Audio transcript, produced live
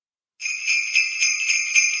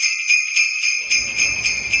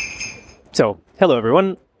So, hello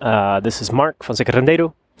everyone. This is Mark Fonseca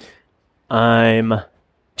Rendeiro. I'm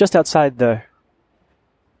just outside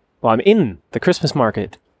I'm in the Christmas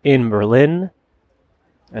market in Berlin.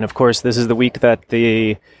 And of course, this is the week that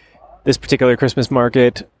this particular Christmas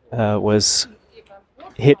market was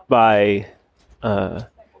hit by an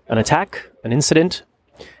attack, an incident.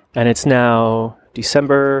 And it's now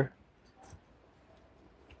December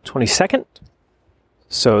 22nd.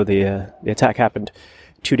 So the attack happened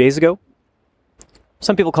 2 days ago.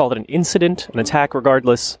 Some people call it an incident, an attack.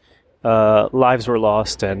 Regardless, lives were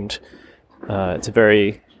lost, and it's a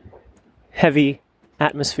very heavy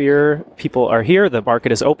atmosphere. People are here. The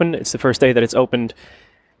market is open. It's the first day that it's opened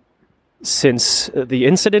since the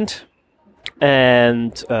incident,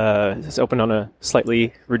 and it's open on a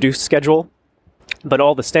slightly reduced schedule. But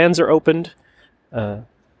all the stands are opened.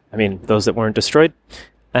 Those that weren't destroyed.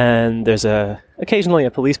 And there's occasionally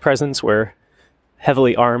a police presence where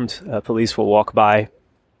heavily armed police will walk by.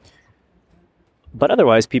 But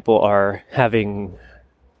otherwise, people are having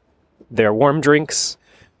their warm drinks,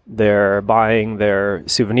 they're buying their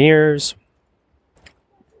souvenirs,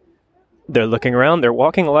 they're looking around, they're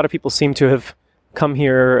walking. A lot of people seem to have come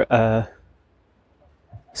here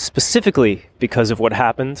specifically because of what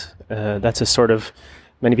happened. That's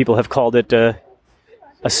many people have called it a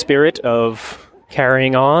spirit of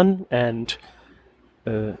carrying on and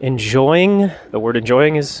enjoying. The word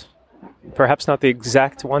enjoying is perhaps not the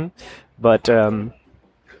exact one, but,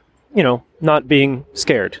 not being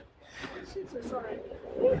scared,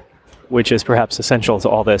 which is perhaps essential to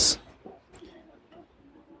all this.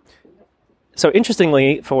 So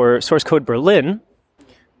interestingly, for Source Code Berlin,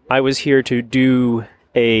 I was here to do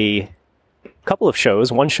a couple of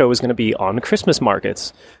shows. One show is going to be on Christmas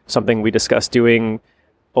markets, something we discussed doing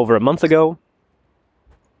over a month ago.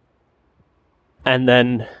 And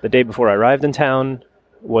then the day before I arrived in town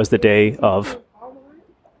was the day of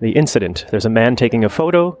the incident. There's a man taking a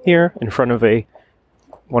photo here in front of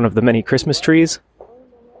one of the many Christmas trees.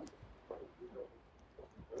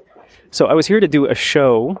 So I was here to do a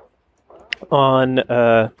show on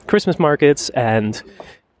Christmas markets and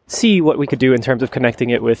see what we could do in terms of connecting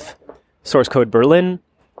it with Source Code Berlin.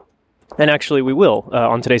 And actually we will.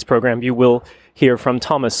 On today's program, you will hear from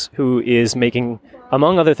Thomas, who is making,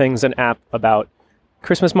 among other things, an app about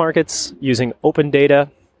Christmas markets using open data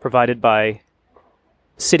provided by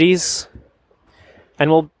cities. And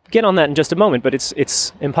we'll get on that in just a moment, but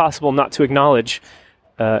it's impossible not to acknowledge,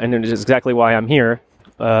 and it is exactly why I'm here,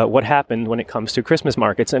 what happened when it comes to Christmas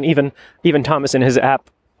markets. And even Thomas in his app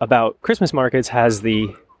about Christmas markets has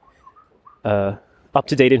the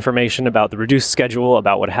up-to-date information about the reduced schedule,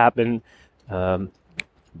 about what happened,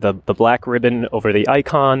 the black ribbon over the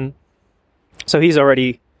icon. So he's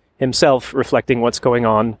already himself reflecting what's going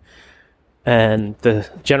on and the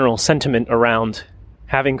general sentiment around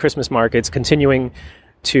having Christmas markets, continuing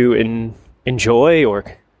to enjoy or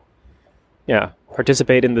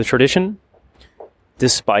participate in the tradition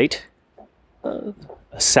despite a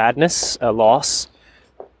sadness, a loss,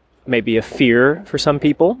 maybe a fear for some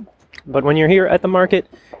people. But when you're here at the market,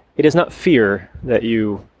 it is not fear that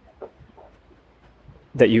you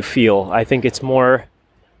feel. I think it's more,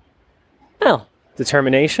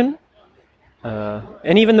 determination.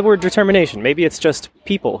 And even the word determination, maybe it's just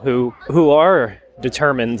people who are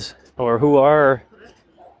determined or who are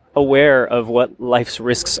aware of what life's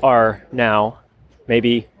risks are now.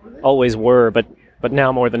 Maybe always were, but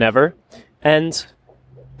now more than ever. And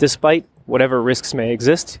despite whatever risks may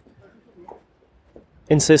exist,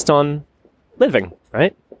 insist on living,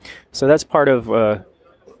 right? So that's part of, I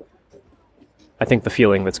think, the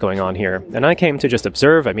feeling that's going on here. And I came to just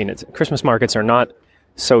observe. Christmas markets are not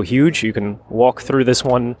so huge. You can walk through this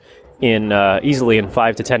one easily in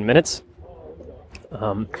 5 to 10 minutes.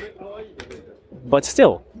 But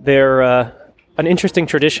still, they're an interesting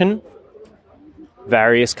tradition.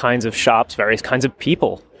 Various kinds of shops, various kinds of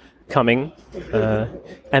people coming,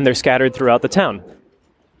 and they're scattered throughout the town.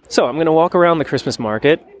 So I'm going to walk around the Christmas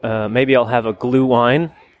market. Maybe I'll have a glue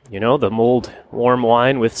wine, the mulled warm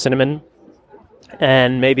wine with cinnamon.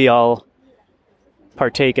 And maybe I'll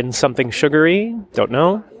partake in something sugary, don't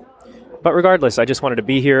know. But regardless, I just wanted to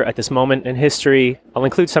be here at this moment in history. I'll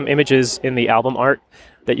include some images in the album art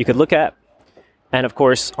that you could look at. And of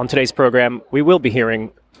course, on today's program, we will be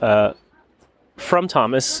hearing from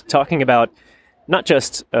Thomas talking about not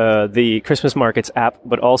just the Christmas Markets app,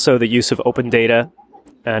 but also the use of open data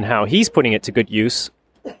and how he's putting it to good use.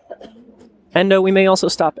 And we may also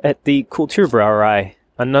stop at the Kulturbrauerei,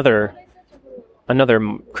 another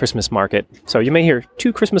Christmas market. So you may hear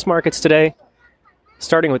 2 Christmas markets today,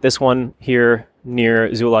 starting with this one here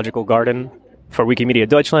near Zoological Garden for Wikimedia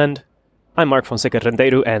Deutschland. I'm Mark Fonseca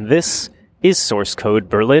Rendeiro, and this is Source Code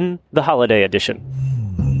Berlin, the Holiday Edition.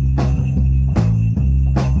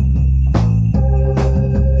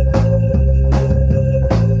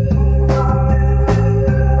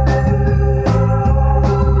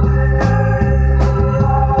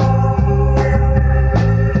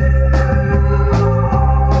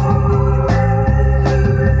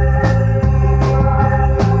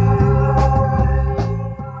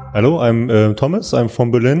 Hello, I'm Thomas. I'm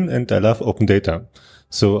from Berlin and I love open data.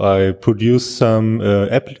 So I produce some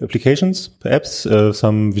applications, apps,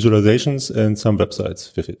 some visualizations and some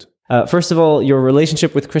websites with it. First of all, your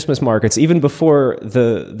relationship with Christmas markets, even before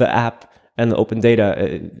the app and the open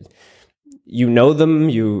data, you know them,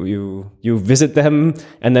 you visit them,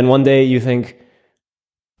 and then one day you think,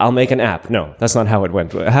 I'll make an app. No, that's not how it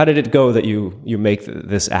went. How did it go that you make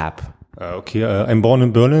this app? I'm born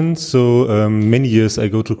in Berlin, so many years I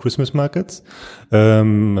go to Christmas markets.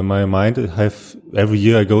 In my mind, every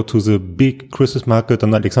year I go to the big Christmas market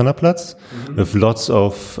on Alexanderplatz with lots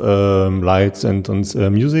of lights and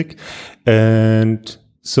music. And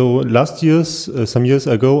so some years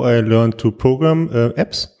ago, I learned to program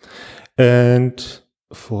apps. And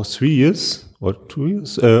for 3 years or 2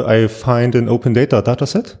 years, I find an open data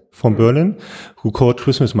dataset from Berlin who called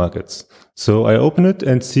Christmas markets. So I open it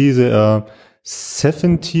and see there are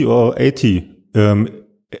 70 or 80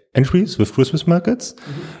 entries with Christmas markets,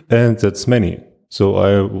 and that's many. So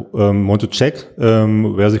I want to check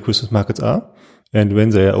where the Christmas markets are and when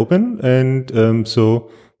they are open. And so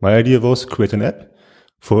my idea was to create an app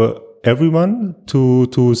for everyone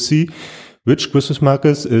to see which Christmas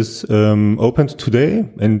markets is opened today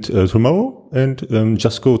and tomorrow, and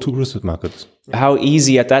just go to Christmas markets. How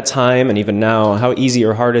easy at that time, and even now, how easy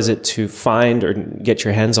or hard is it to find or get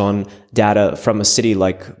your hands on data from a city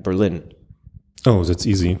like Berlin? Oh, that's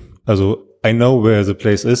easy. Also, I know where the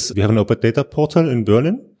place is. We have an open data portal in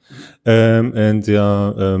Berlin, and there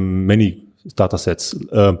are many datasets,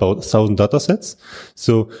 about 1,000 datasets.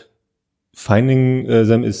 So finding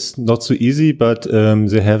them is not so easy, but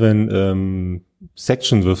they have an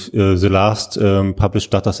section with the last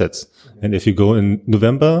published datasets. And if you go in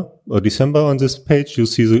November or December on this page, you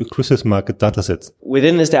see the Christmas market datasets.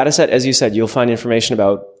 Within this dataset, as you said, you'll find information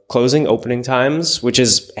about closing, opening times, which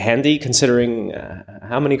is handy considering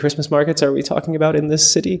how many Christmas markets are we talking about in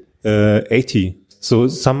this city? 80. So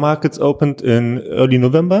some markets opened in early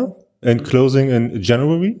November and closing in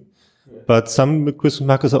January. But some Christmas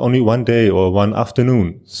markets are only one day or one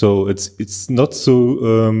afternoon. So it's not so,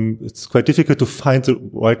 it's quite difficult to find the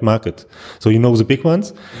right market. So you know the big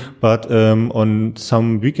ones, but on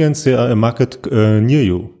some weekends there are a market near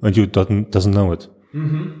you and you doesn't know it.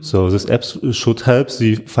 Mm-hmm. So this app should help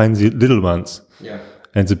find the little ones. Yeah.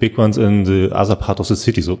 And the big ones in the other part of the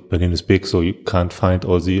city. So Berlin is big, so you can't find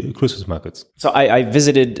all the Christmas markets. So I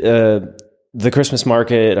visited the Christmas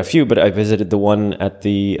market, a few, but I visited the one at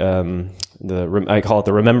I call it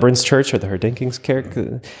the Remembrance Church or the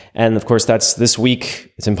Herdenkingskerk. And of course, that's this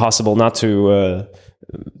week. It's impossible not to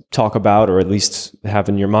talk about, or at least have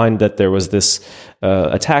in your mind, that there was this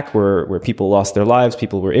attack where people lost their lives,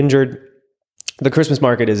 people were injured. The Christmas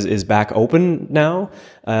market is back open now.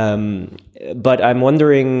 But I'm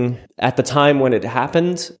wondering, at the time when it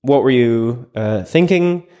happened, what were you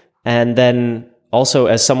thinking? And then also,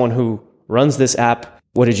 as someone who runs this app,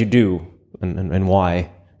 what did you do and why,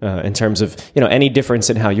 in terms of, any difference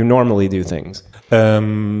in how you normally do things?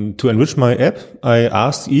 To enrich my app, I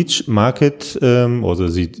asked each market or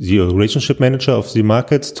the relationship manager of the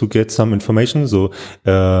market to get some information, so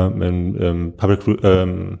in public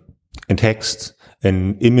in text,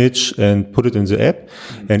 an image, and put it in the app.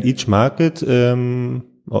 Mm-hmm. And each market, in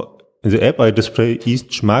the app, I display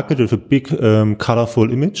each market with a big colorful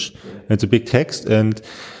image and a big text. And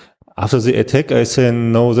after the attack, I say,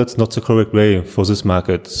 no, that's not the correct way for this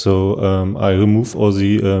market. So I remove all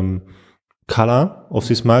the color of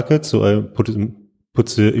this market. So I put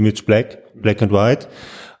the image black and white.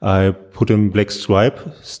 I put a black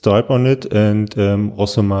stripe on it, and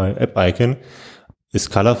also my app icon is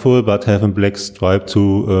colorful, but have a black stripe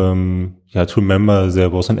to remember there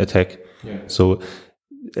was an attack. Yeah. So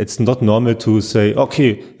it's not normal to say,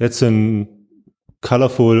 okay, that's a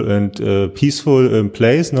colorful and peaceful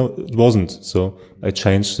place. No, it wasn't. So I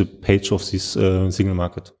changed the page of this single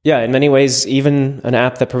market. Yeah, in many ways, even an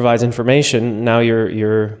app that provides information, now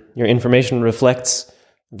your information reflects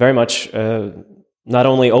very much not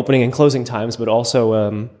only opening and closing times, but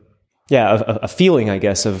also a feeling, I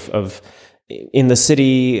guess, of in the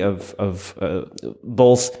city of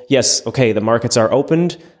both. Yes, okay, the markets are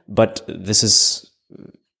opened, but this is,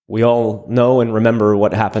 we all know and remember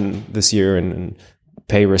what happened this year, and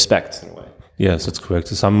pay respect in a way. Yes, that's correct.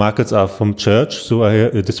 Some markets are from church, so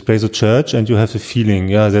it displays a church, and you have the feeling,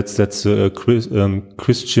 that's a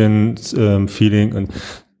Christian feeling, and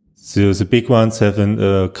the big ones have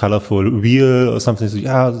a colorful wheel or something.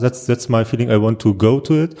 So, that's my feeling. I want to go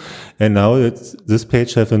to it. And now this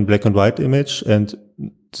page have a black and white image, and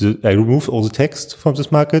I remove all the text from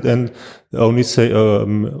this market and only say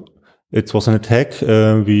it was an attack.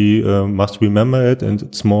 We must remember it, and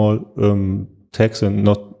it's small text and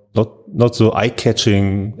not so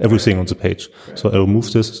eye-catching everything on the page. So I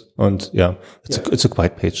remove this, and it's a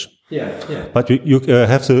quiet page. Yeah. But you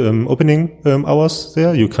have the opening hours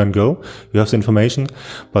there. You can go. You have the information,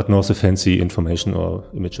 but not the fancy information or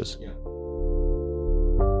images. Yeah.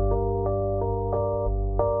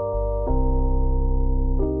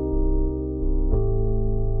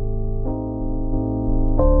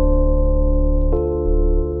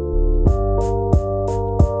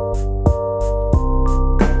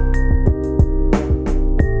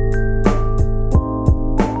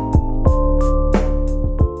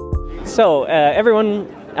 So, everyone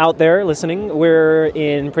out there listening, we're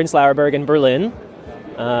in Prenzlauer Berg in Berlin.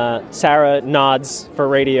 Sarah nods for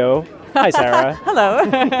radio. Hi, Sarah. Hello.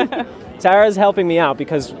 Sarah's helping me out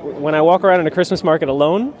because when I walk around in a Christmas market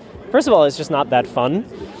alone, first of all, it's just not that fun.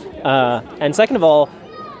 And second of all,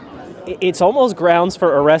 it's almost grounds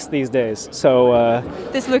for arrest these days. So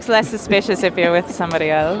this looks less suspicious if you're with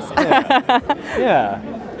somebody else. Yeah.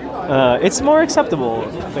 It's more acceptable,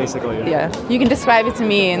 basically. Yeah. You can describe it to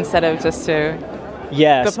me instead of just to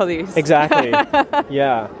the police. Exactly.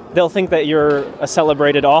 Yeah. They'll think that you're a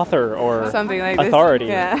celebrated author or something like authority.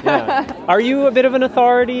 This. Yeah. Are you a bit of an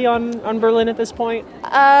authority on Berlin at this point?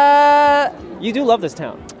 You do love this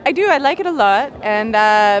town. I do. I like it a lot, and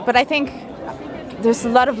but I think there's a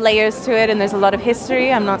lot of layers to it, and there's a lot of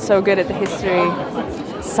history. I'm not so good at the history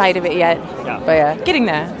side of it yet. Yeah. But getting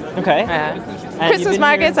there. Okay. Christmas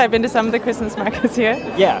markets. I've been to some of the Christmas markets here.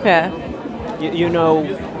 Yeah. You know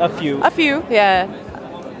a few. A few, yeah.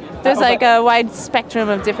 There's like a wide spectrum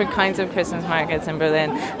of different kinds of Christmas markets in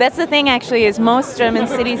Berlin. That's the thing, actually, is most German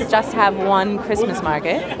cities just have one Christmas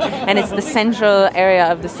market, and it's the central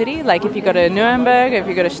area of the city. Like if you go to Nuremberg, or if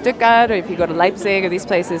you go to Stuttgart, or if you go to Leipzig, or these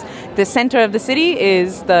places, the center of the city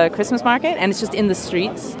is the Christmas market, and it's just in the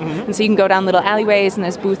streets. Mm-hmm. And so you can go down little alleyways, and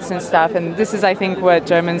there's booths and stuff. And this is, I think, what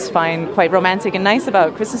Germans find quite romantic and nice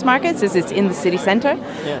about Christmas markets, is it's in the city center.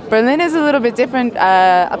 Yeah. Berlin is a little bit different.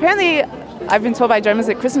 Apparently, I've been told by Germans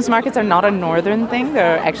that Christmas markets are not a northern thing,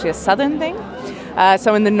 they're actually a southern thing.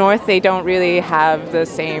 So in the north, they don't really have the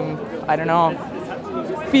same,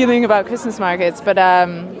 feeling about Christmas markets. But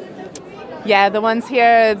the ones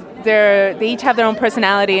here, they each have their own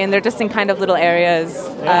personality, and they're just in kind of little areas.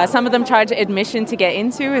 Yeah. Some of them charge admission to get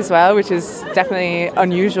into as well, which is definitely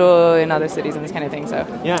unusual in other cities and this kind of thing. So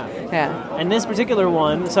yeah. And this particular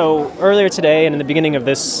one, so earlier today and in the beginning of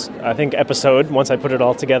this, I think, episode, once I put it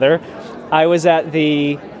all together, I was at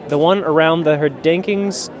the one around the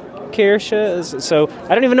Herdenkingskirche. So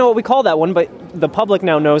I don't even know what we call that one, but the public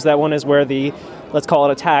now knows that one is where the, let's call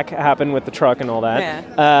it, attack happened with the truck and all that.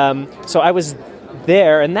 Yeah. So I was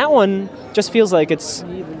there, and that one just feels like it's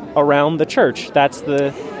around the church. That's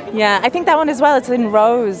the... Yeah, I think that one as well. It's in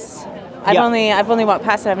rows. I've only walked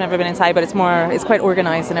past it. I've never been inside, but it's quite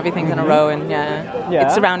organized and everything's in a row, and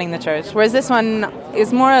it's surrounding the church. Whereas this one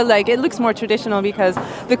is more like, it looks more traditional because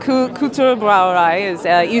the Kulturbrauerei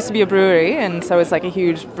it used to be a brewery, and so it's like a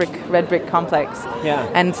huge red brick complex. Yeah.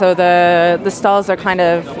 And so the stalls are kind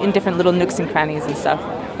of in different little nooks and crannies and stuff,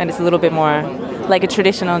 and it's a little bit more like a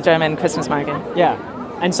traditional German Christmas market. Yeah.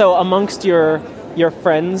 And so amongst your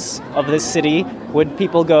friends of this city, would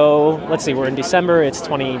people go, let's see, we're in December, it's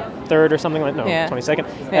 23rd or something like, 22nd.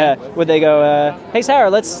 Yeah. Would they go, hey Sarah,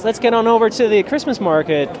 let's get on over to the Christmas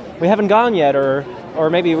market. We haven't gone yet, or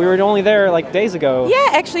maybe we were only there like days ago. Yeah,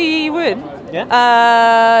 actually you would.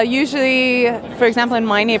 Yeah. Usually, for example, in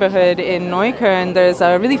my neighborhood in Neukölln, there's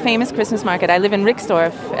a really famous Christmas market. I live in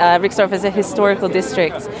Rixdorf. Rixdorf is a historical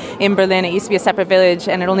district in Berlin. It used to be a separate village,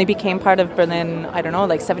 and it only became part of Berlin,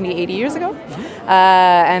 70, 80 years ago.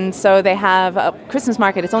 And so they have a Christmas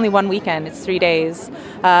market. It's only one weekend. It's 3 days.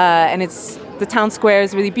 And the town square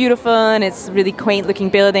is really beautiful, and it's really quaint-looking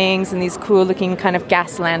buildings and these cool-looking kind of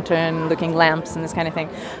gas lantern-looking lamps and this kind of thing.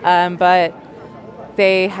 But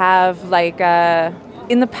they have,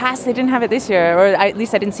 in the past, they didn't have it this year, or at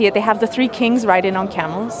least I didn't see it. They have the Three Kings ride in on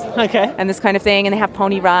camels. Okay. And this kind of thing, and they have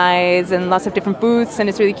pony rides and lots of different booths, and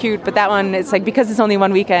it's really cute. But that one, it's like, because it's only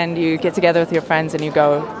one weekend, you get together with your friends and you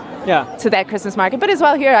go to that Christmas market. But as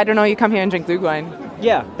well here, you come here and drink Glühwein.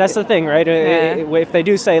 Yeah, that's the thing, right? If they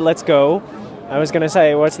do say, let's go, I was going to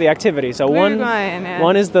say, what's the activity? So Glühwein, yeah.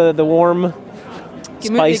 one is the warm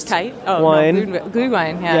spiced wine. No,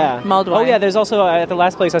 Glühwein, yeah. Mulled wine. Oh, yeah, there's also, at the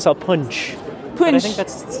last place I saw punch. But I think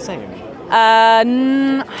that's the same.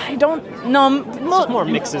 I don't know. It's just more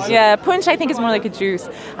mixes. Yeah, punch I think is more like a juice.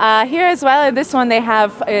 Here as well, in this one they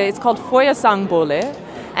have, it's called Feuersangbowle.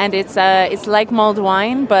 And it's like mulled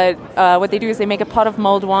wine, but what they do is they make a pot of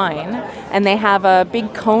mulled wine, and they have a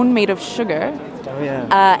big cone made of sugar. Oh,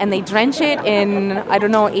 yeah. And they drench it in, I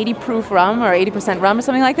don't know, 80 proof rum or 80% rum or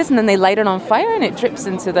something like this, and then they light it on fire and it drips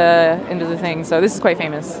into the thing. So this is quite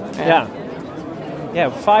famous. Yeah,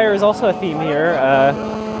 fire is also a theme here.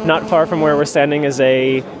 Not far from where we're standing is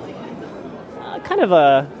a kind of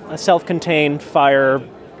a self-contained fire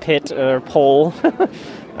pit or pole.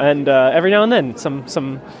 And every now and then,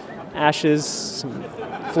 some ashes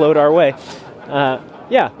float our way.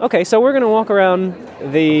 Okay, so we're going to walk around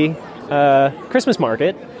the Christmas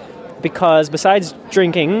market because besides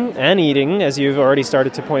drinking and eating, as you've already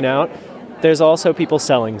started to point out, there's also people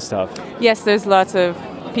selling stuff. Yes, there's lots of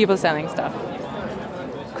people selling stuff.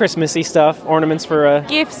 Christmassy stuff, ornaments for...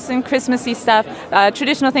 Gifts and Christmassy stuff.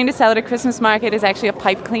 Traditional thing to sell at a Christmas market is actually a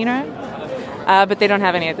pipe cleaner. But they don't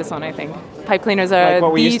have any at this one, I think. Pipe cleaners are like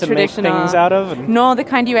what we used to traditional. Make things out of? No, the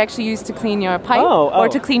kind you actually use to clean your pipe or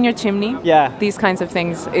to clean your chimney. Yeah. These kinds of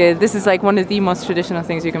things. This is like one of the most traditional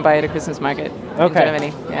things you can buy at a Christmas market in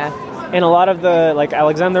Germany. Yeah. In a lot of the like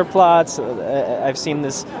Alexanderplatz, I've seen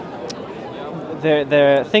this.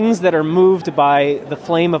 They're things that are moved by the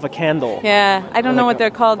flame of a candle. Yeah, I don't know what they're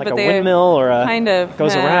called, like but a they're windmill or a kind of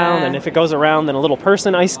goes around, and if it goes around, then a little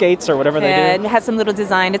person ice skates or whatever they do. Yeah, it has some little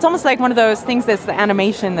design. It's almost like one of those things that's the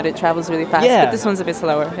animation that it travels really fast. Yeah. But this one's a bit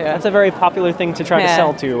slower. Yeah, that's a very popular thing to try to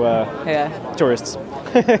sell to tourists.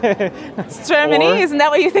 It's Germany, isn't that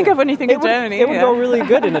what you think of when you think of Germany? It would go really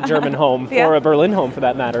good in a German home or a Berlin home, for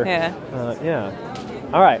that matter. Yeah.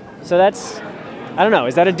 All right, so that's. I don't know,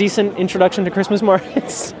 is that a decent introduction to Christmas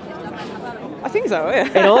markets? I think so, yeah.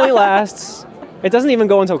 It only lasts... It doesn't even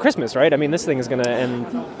go until Christmas, right? I mean, this thing is going to end...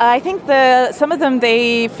 I think some of them,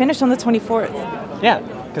 they finish on the 24th. Yeah,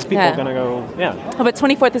 because people are going to go... Yeah. Oh, but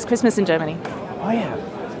 24th is Christmas in Germany. Oh, yeah.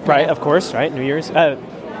 Right, of course, right? New Year's...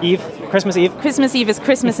 Eve? Christmas Eve? Christmas Eve is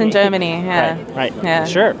Christmas in Germany, yeah. Right. Yeah.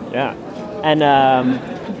 Sure, yeah. And,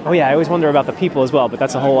 I always wonder about the people as well, but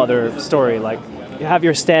that's a whole other story. Like, you have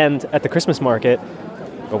your stand at the Christmas market,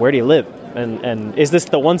 but where do you live? And is this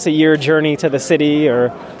the once-a-year journey to the city,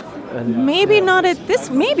 or... Maybe not at this.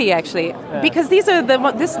 Maybe actually, because these are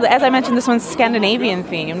this. As I mentioned, this one's Scandinavian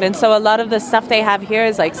themed, and so a lot of the stuff they have here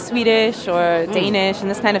is like Swedish or Danish and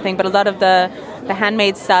this kind of thing. But a lot of the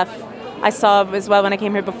handmade stuff I saw as well when I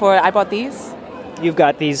came here before. I bought these. You've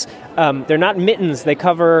got these. They're not mittens. They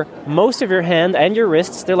cover most of your hand and your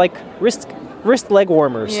wrists. They're like wrist leg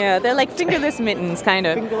warmers. Yeah, they're like fingerless mittens, kind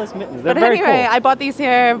of. Fingerless mittens. They're but very anyway, cool. I bought these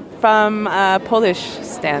here from a Polish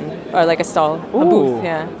stand, or like a stall, a booth.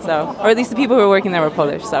 Yeah. So, or at least the people who were working there were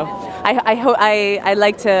Polish. So, I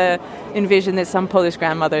like to envision that some Polish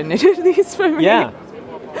grandmother knitted these for me. Yeah.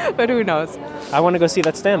 But who knows? I want to go see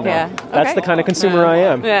that stand now. Yeah. That's the kind of consumer I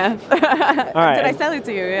am. Yeah. All right. Did I sell it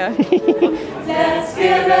to you? Yeah. Let's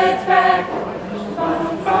give it back.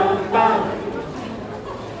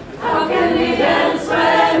 How can we dance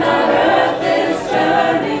when our earth is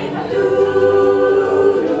turning?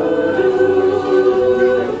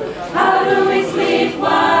 How do we sleep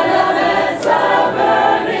while our beds are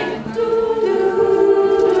burning?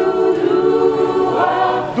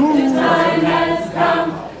 The time has come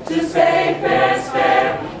to say fair's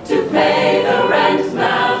fair, to pay the rent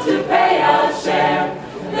now, to pay our share.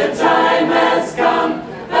 The time has come,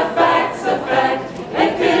 a fact's a fact,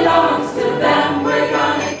 it belongs to them, we're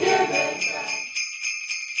gonna give it back.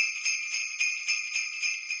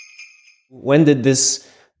 When did this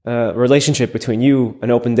relationship between you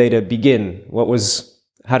and open data begin?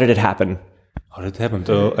 How did it happen? How did it happen?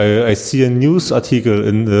 I see a news article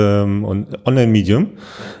in on online medium.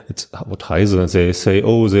 It's what Heise. They say,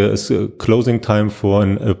 there is a closing time for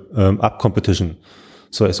an app competition.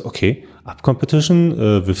 So I said, okay, app competition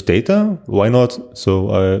with data, why not? So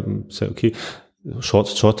I say, okay,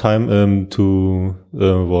 short time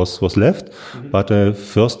was left, but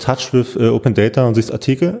first touch with open data on this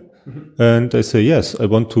article. And I say, yes, I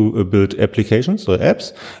want to build applications or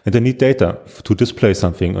apps, and I need data to display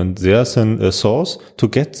something. And there's a source to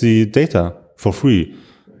get the data for free.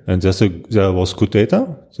 And there was good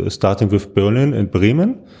data, so starting with Berlin and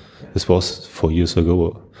Bremen. This was 4 years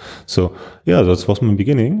ago. So, yeah, that was my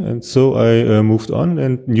beginning. And so I moved on,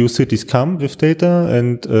 and new cities come with data,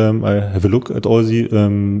 and I have a look at all the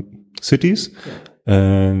cities.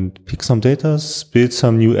 and pick some data, build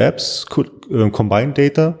some new apps, combine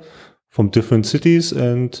data from different cities,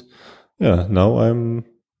 and now I'm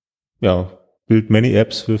build many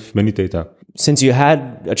apps with many data. Since you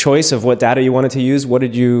had a choice of what data you wanted to use, what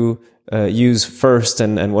did you use first,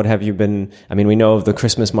 and what have you been? I mean, we know of the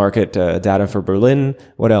Christmas market data for Berlin.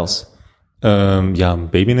 What else?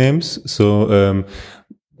 Baby names. So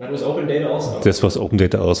that was open data also. This was open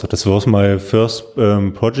data also. This was my first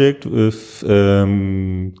project with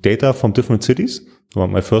data from different cities. Well,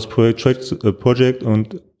 my first project,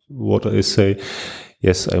 and what I say,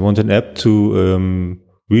 yes, I want an app to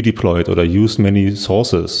redeploy it or use many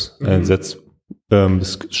sources, and that's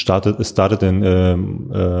started in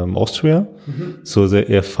Austria. So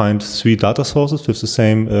they find 3 data sources with the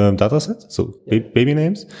same data set, so baby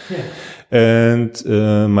names. Yeah. And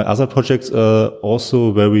my other projects are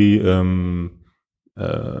also very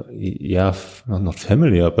not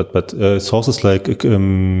familiar, but sources like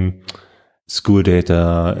school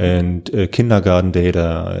data and kindergarten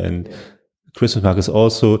data and Christmas markets,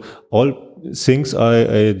 also all things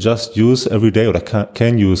I just use every day, or I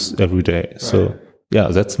can use every day. Right. So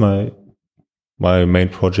that's my main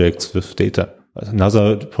projects with data.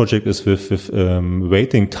 Another project is with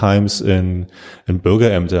waiting times in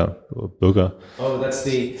Bürgerämter or Bürger. Oh, that's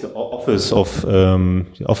the office of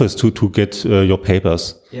office to get your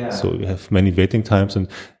papers. Yeah. So you have many waiting times, and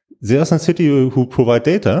there's some city who provide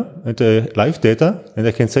data and live data, and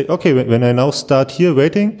I can say, okay, when I now start here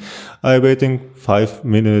waiting, I'm waiting 5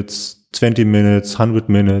 minutes, 20 minutes, 100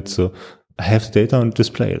 minutes. So I have the data and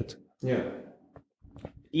display it. Yeah.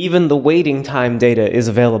 Even the waiting time data is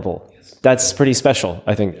available. That's pretty special,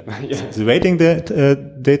 I think. The waiting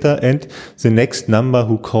data and the next number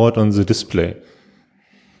who called on the display.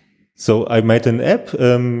 So I made an app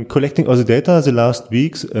collecting all the data the last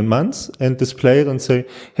weeks and months and display it and say,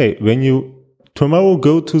 hey, when you tomorrow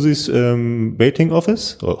go to this waiting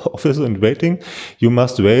office and waiting, you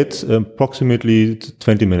must wait approximately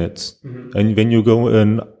 20 minutes. Mm-hmm. And when you go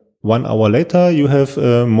in 1 hour later, you have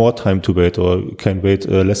more time to wait, or you can wait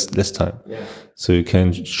less time. Yeah. So you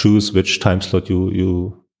can choose which time slot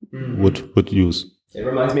you would use. It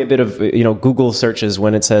reminds me a bit of Google searches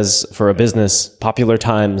when it says for a business popular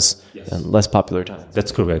times and less popular times.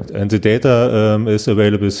 That's correct. And the data is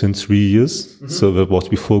available since 3 years. Mm-hmm. So that was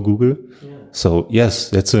before Google. Yeah. So yes,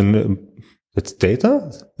 that's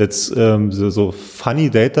data. That's so funny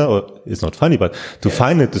data, or it's not funny, but to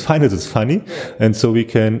find it is funny. Yeah. And so we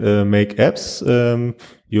can make apps.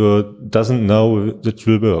 You doesn't know it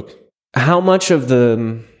will work. How much of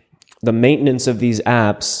the maintenance of these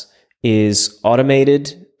apps is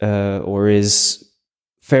automated or is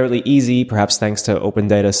fairly easy, perhaps thanks to open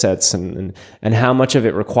data sets, and how much of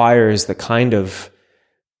it requires the kind of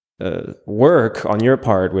work on your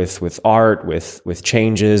part with art, with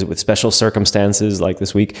changes, with special circumstances like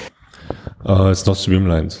this week? It's not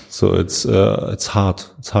streamlined, so it's hard.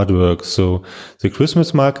 It's hard work. So the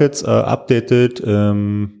Christmas markets are updated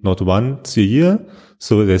not once a year.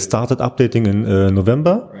 So they started updating in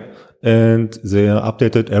November. Right. And they are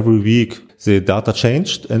updated every week. The data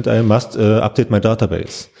changed, and I must update my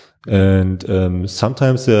database. And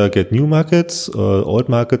sometimes they get new markets, old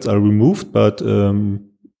markets are removed, but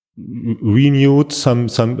renewed some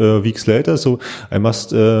weeks later. So I must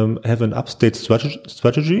have an update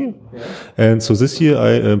strategy. Yeah. And so this year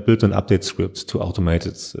I built an update script to automate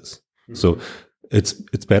this. Mm-hmm. So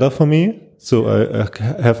it's better for me. So I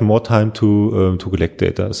have more time to collect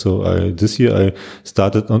data. So this year I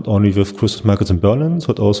started not only with Christmas markets in Berlin,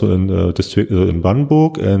 but also in district in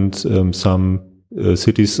Brandenburg and some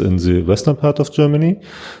cities in the western part of Germany.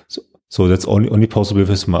 So that's only possible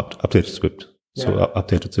with some updated script. Yeah. So I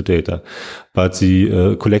updated the data, but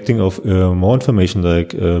the collecting of more information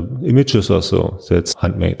like images or so, that's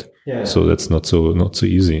handmade. Yeah. So that's not so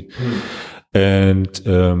easy. Mm.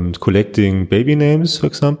 And collecting baby names, for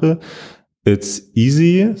example, it's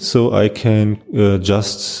easy. So I can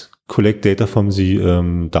just collect data from the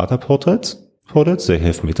data portals. They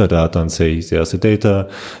have metadata and say there's the data,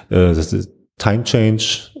 there's the time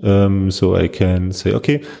change. So I can say,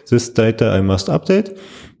 okay, this data I must update.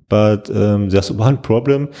 But there's one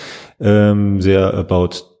problem. There are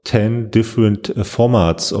about 10 different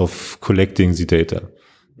formats of collecting the data.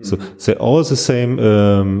 So they're all the same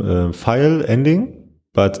file ending,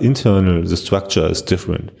 but internal, the structure is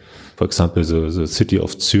different. For example, the city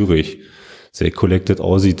of Zurich, they collected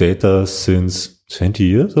all the data since 20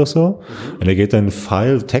 years or so, and they get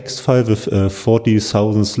a text file with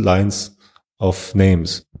 40,000 lines of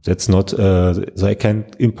names. That's not, so I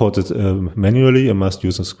can't import it manually, I must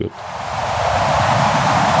use a script.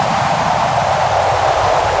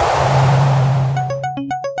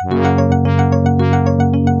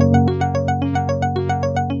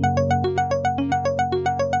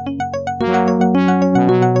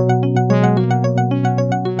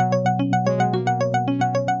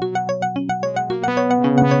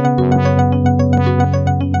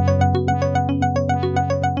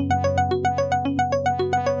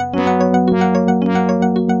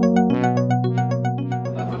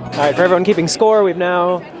 right, for everyone keeping score, we've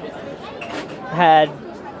now had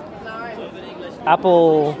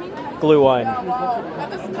apple glue wine.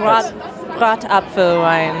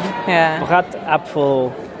 Bratapfelwein. Yeah.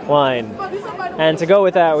 Bratapfel wine. And to go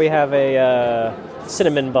with that, we have a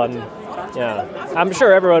cinnamon bun. Yeah. I'm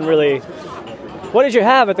sure everyone really... What did you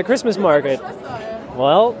have at the Christmas market?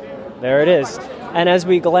 Well, there it is. And as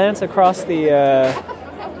we glance across the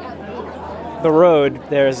road,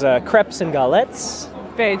 there's crepes and galettes.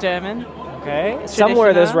 Very German. Okay.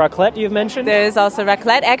 Somewhere there's raclette, you've mentioned? There's also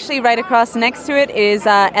raclette. Actually, right across next to it is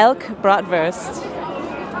elk bratwurst.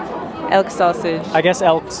 Elk sausage. I guess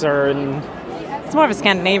elks are in... It's more of a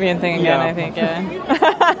Scandinavian thing again, I think, yeah.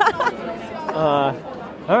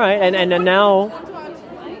 All right, and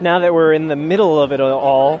now that we're in the middle of it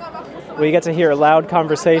all, we get to hear loud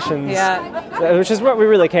conversations, which is what we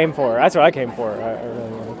really came for. That's what I came for.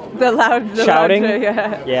 The shouting?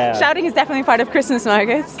 Yeah. Shouting is definitely part of Christmas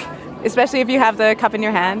markets, especially if you have the cup in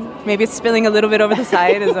your hand. Maybe it's spilling a little bit over the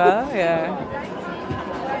side as well,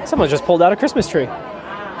 yeah. Someone just pulled out a Christmas tree.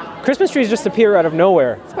 Christmas trees just appear out of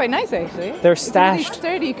nowhere. It's quite nice, actually. They're stashed. It's a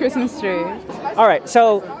really sturdy Christmas tree. All right,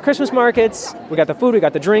 so Christmas markets, we got the food, we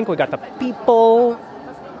got the drink, we got the people,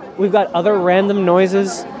 we've got other random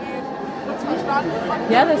noises.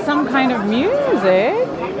 Yeah, there's some kind of music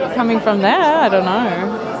coming from there. I don't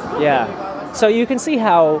know. Yeah. So you can see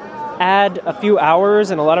how add a few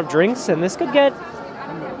hours and a lot of drinks, and this could get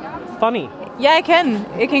funny. Yeah, it can.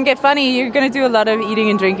 It can get funny. You're going to do a lot of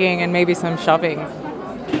eating and drinking and maybe some shopping.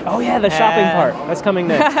 Oh, yeah, the shopping part. That's coming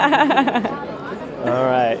next. All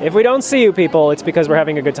right. If we don't see you people, it's because we're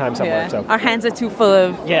having a good time somewhere. Yeah. So. Our hands are too full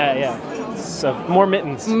of... Yeah. So more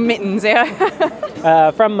mittens. Mittens,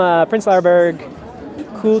 yeah. From Prince Lauerberg,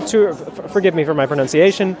 Kultur... Forgive me for my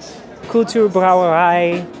pronunciation.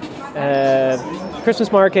 Kulturbrauerei,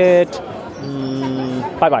 Christmas market.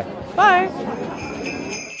 Bye-bye. Bye.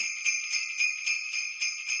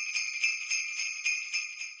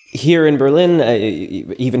 Here in Berlin,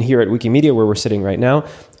 even here at Wikimedia, where we're sitting right now,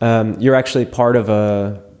 you're actually part of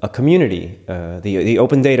a community, the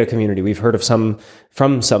open data community. We've heard of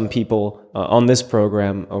from some people on this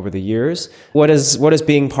program over the years. What does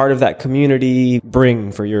being part of that community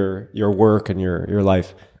bring for your work and your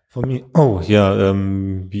life? For me,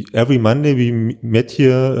 every Monday we met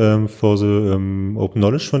here for the Open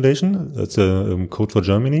Knowledge Foundation. That's a Code for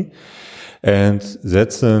Germany. And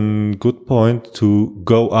that's a good point to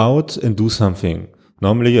go out and do something.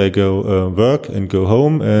 Normally I go work and go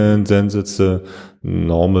home, and then that's a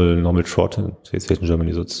normal trot in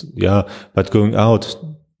Germany. So it's, but going out,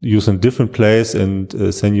 use a different place, and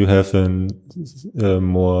then you have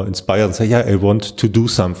more inspired and say, I want to do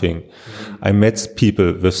something. Mm-hmm. I met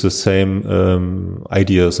people with the same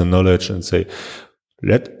ideas and knowledge, and say,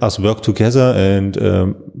 let us work together and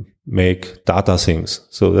make data things.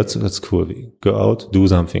 So that's cool. We go out, do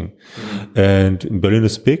something. Mm-hmm. And Berlin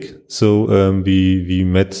is big, so we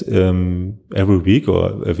met every week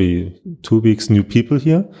or every 2 weeks new people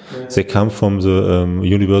here. Yeah. They come from the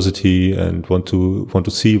university and want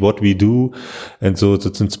to see what we do, and so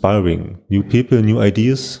it's inspiring. New people, new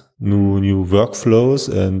ideas, new workflows,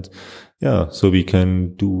 and so we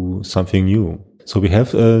can do something new. So we have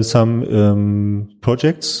some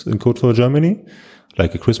projects in Code for Germany,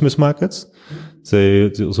 like a Christmas markets. So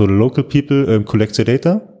the local people collect the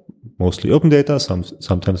data, mostly open data,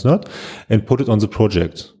 sometimes not, and put it on the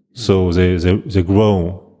project. So they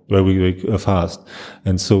grow very fast.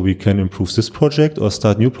 And so we can improve this project or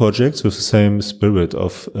start new projects with the same spirit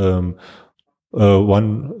of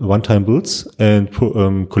one-time builds and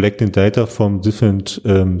collecting data from different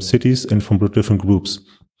cities and from different groups.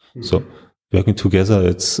 Mm-hmm. So working together,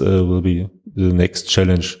 it's will be the next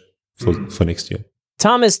challenge for next year.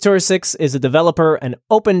 Thomas Tursix is a developer and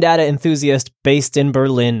open data enthusiast based in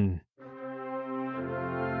Berlin.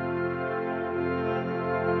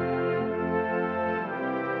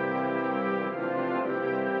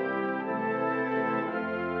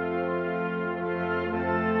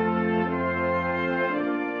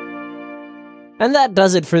 And that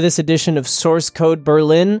does it for this edition of Source Code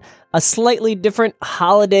Berlin, a slightly different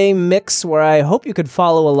holiday mix where I hope you could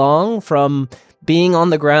follow along, from being on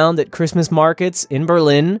the ground at Christmas markets in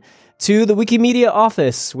Berlin to the Wikimedia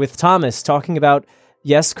office with Thomas talking about,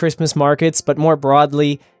 yes, Christmas markets, but more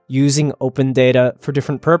broadly, using open data for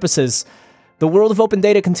different purposes. The world of open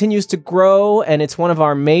data continues to grow, and it's one of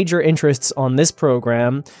our major interests on this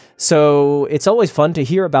program, so it's always fun to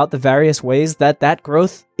hear about the various ways that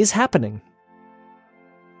growth is happening.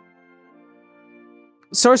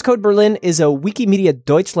 Source Code Berlin is a Wikimedia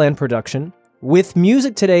Deutschland production. with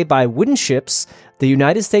music today by Wooden Ships, the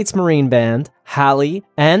United States Marine Band, Halley,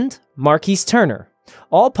 and Marquise Turner.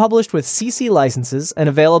 All published with CC licenses and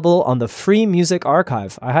available on the Free Music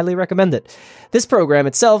Archive. I highly recommend it. This program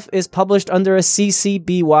itself is published under a CC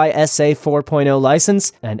BY SA 4.0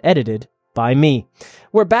 license and edited by me.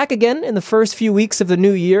 We're back again in the first few weeks of the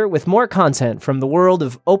new year with more content from the world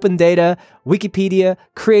of open data, Wikipedia,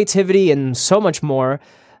 creativity, and so much more.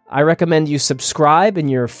 I recommend you subscribe in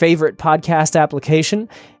your favorite podcast application,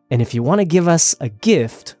 and if you want to give us a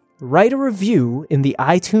gift, write a review in the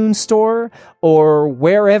iTunes store or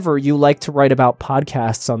wherever you like to write about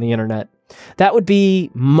podcasts on the internet. That would be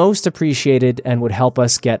most appreciated and would help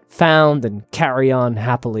us get found and carry on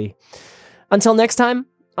happily. Until next time,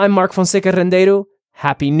 I'm Mark Fonseca Rendeiro.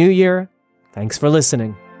 Happy New Year. Thanks for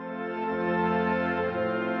listening.